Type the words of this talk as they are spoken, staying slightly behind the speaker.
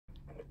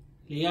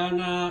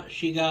Liana,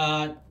 she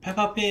got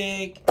Peppa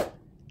Pig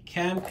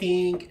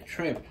camping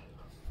trip.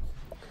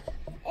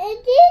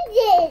 I did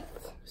it.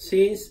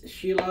 Since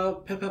she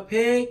loves Peppa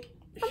Pig,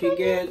 she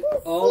get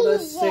all the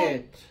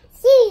set.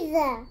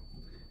 Scissor.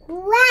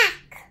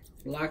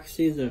 Black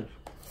scissor.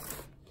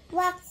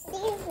 Black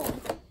scissor.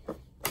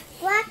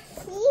 Black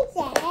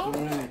scissor.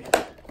 Alright.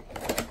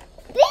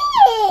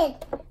 Big.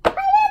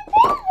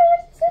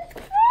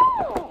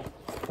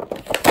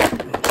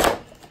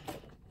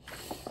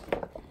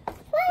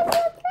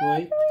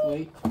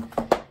 Wait.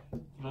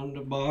 From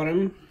the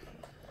bottom.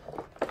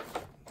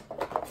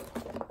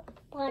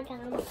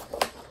 Bottom.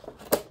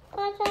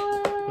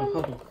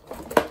 Oh.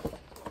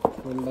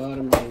 From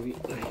bottom, maybe.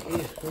 Right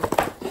here.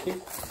 See?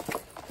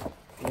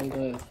 And,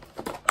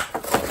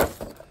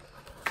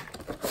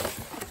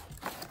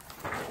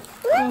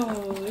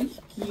 oh, it's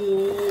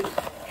cute.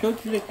 Show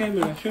to the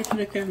camera. Show to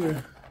the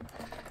camera.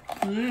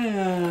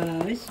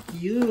 Wow, it's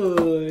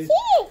cute.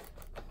 See?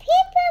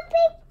 Peppa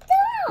Pig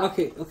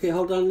dog. Okay,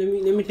 hold on. Let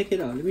me take it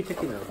out. Let me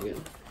take it out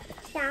again.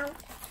 Down.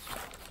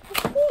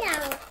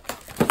 Down.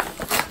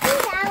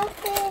 Down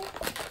here.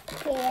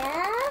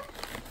 Down.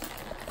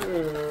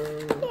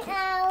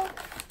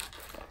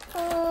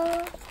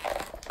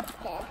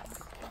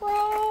 This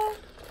way.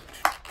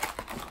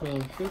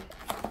 Okay.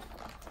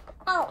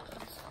 Out.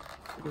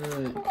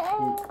 Right.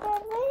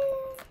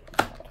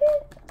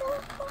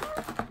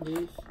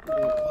 These go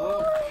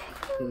up.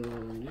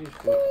 These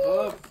go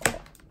up.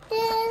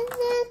 This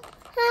is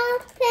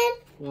happen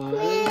One.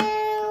 when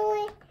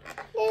we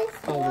this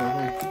Hold on.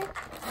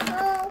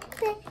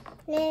 open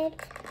it.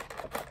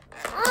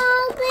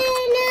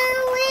 Open the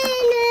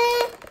window.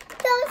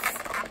 Just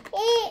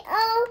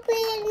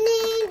open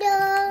the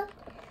door.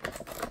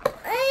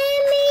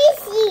 Let me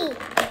see.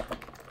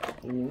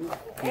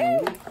 Okay.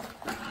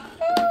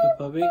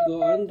 Peppa Pig go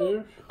under.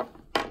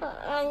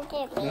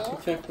 Under That's me.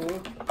 a check.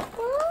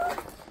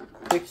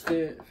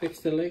 Fix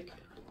the leg.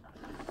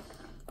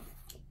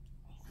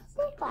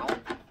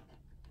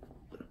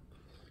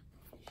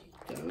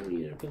 Down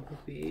here, Peppa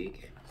Pig.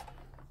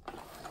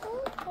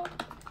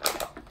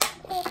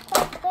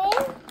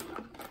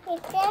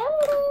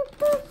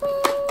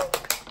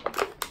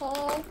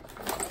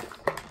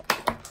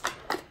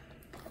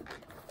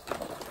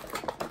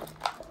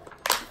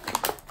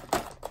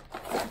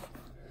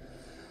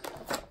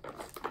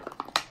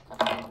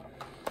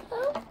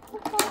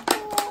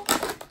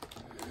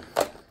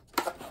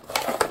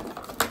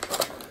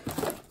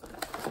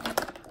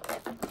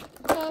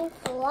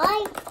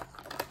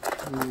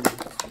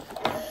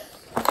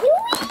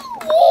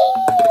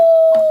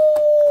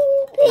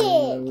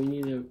 We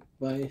need to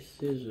buy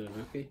scissors,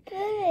 okay?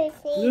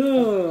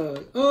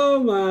 Look!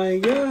 Oh my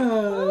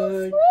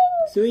god!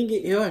 Swing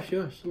it. Yosh,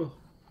 slow.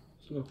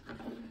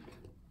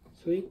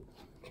 Swing.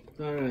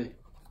 Alright.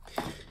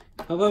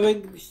 Have a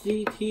big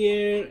seat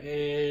here,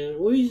 and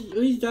who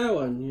is that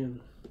one?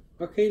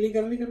 Yeah. Okay,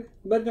 liga.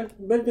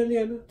 Better,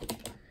 Liana.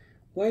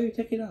 Why you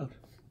take it out?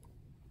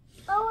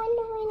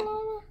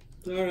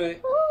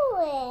 Alright.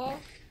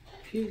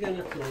 She's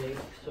gonna play,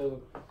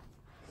 so.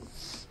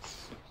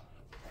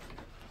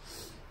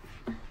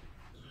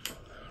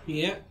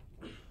 Yeah.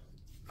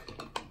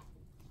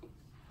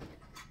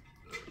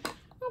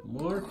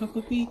 More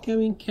Peppa Pig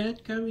coming,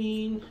 cat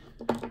coming.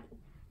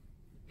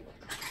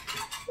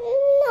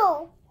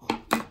 No.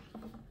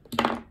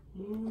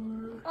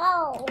 More.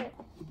 Oh.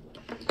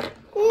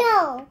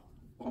 No.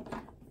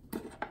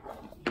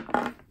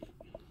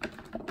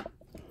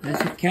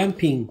 That's a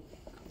camping.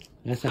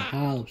 That's a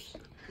house.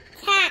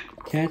 Cat.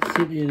 Cat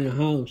sit in a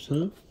house,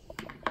 huh?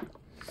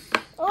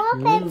 Or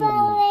Peppa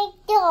Pig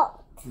dog.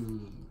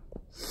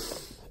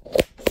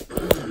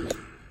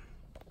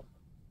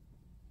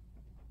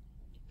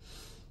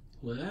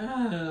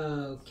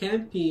 Wow,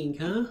 camping,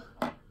 huh?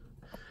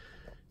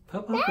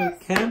 Peppa Pig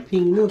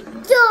camping, look.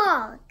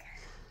 Dog.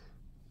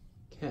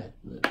 Cat,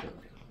 not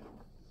dog.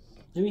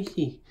 Let me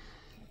see.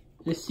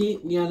 Let's see,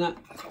 Liana.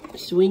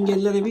 Swing it a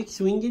little bit,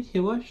 swing it.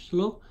 Here, watch,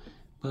 slow.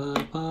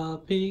 Peppa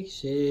Pig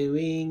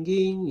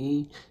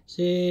swinging.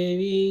 Don't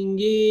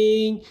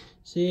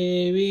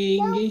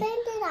bend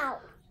it out.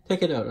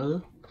 Take it out, huh?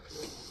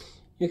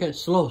 You can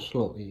slow.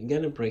 You're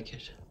gonna break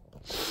it.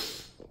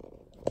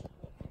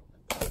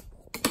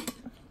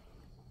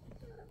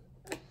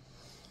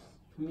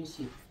 Let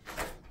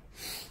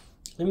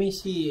me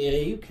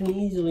see. You can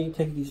easily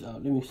take these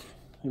out. Let me see.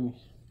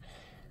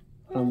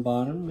 From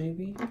bottom,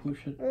 maybe.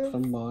 Push it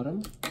from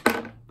bottom.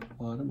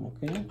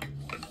 Okay.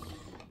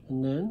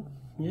 And then,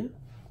 yeah.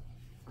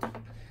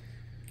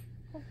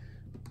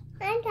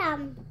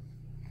 And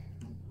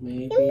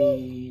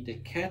maybe the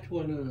cat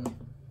wanna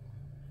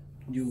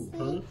do,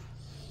 huh?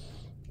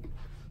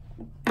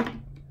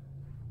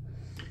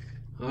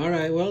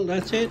 Alright, well,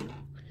 that's it.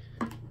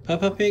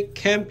 Peppa Pig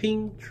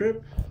camping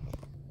trip.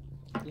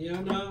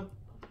 Liana,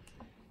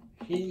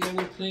 she's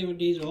gonna play with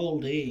these all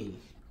day.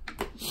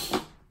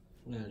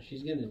 Now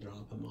she's gonna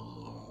drop them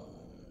all.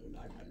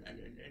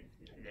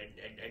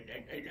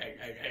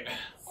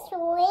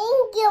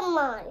 swing your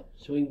mind.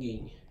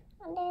 Swinging.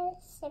 And then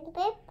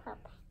simple Peppa.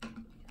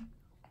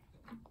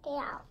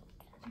 out.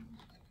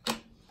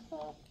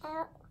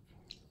 Out.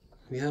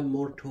 We have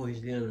more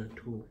toys, Liana,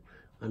 to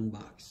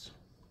unbox.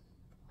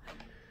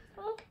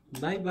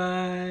 Bye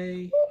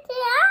bye.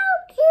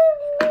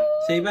 Out.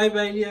 Say bye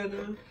bye,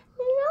 Liana.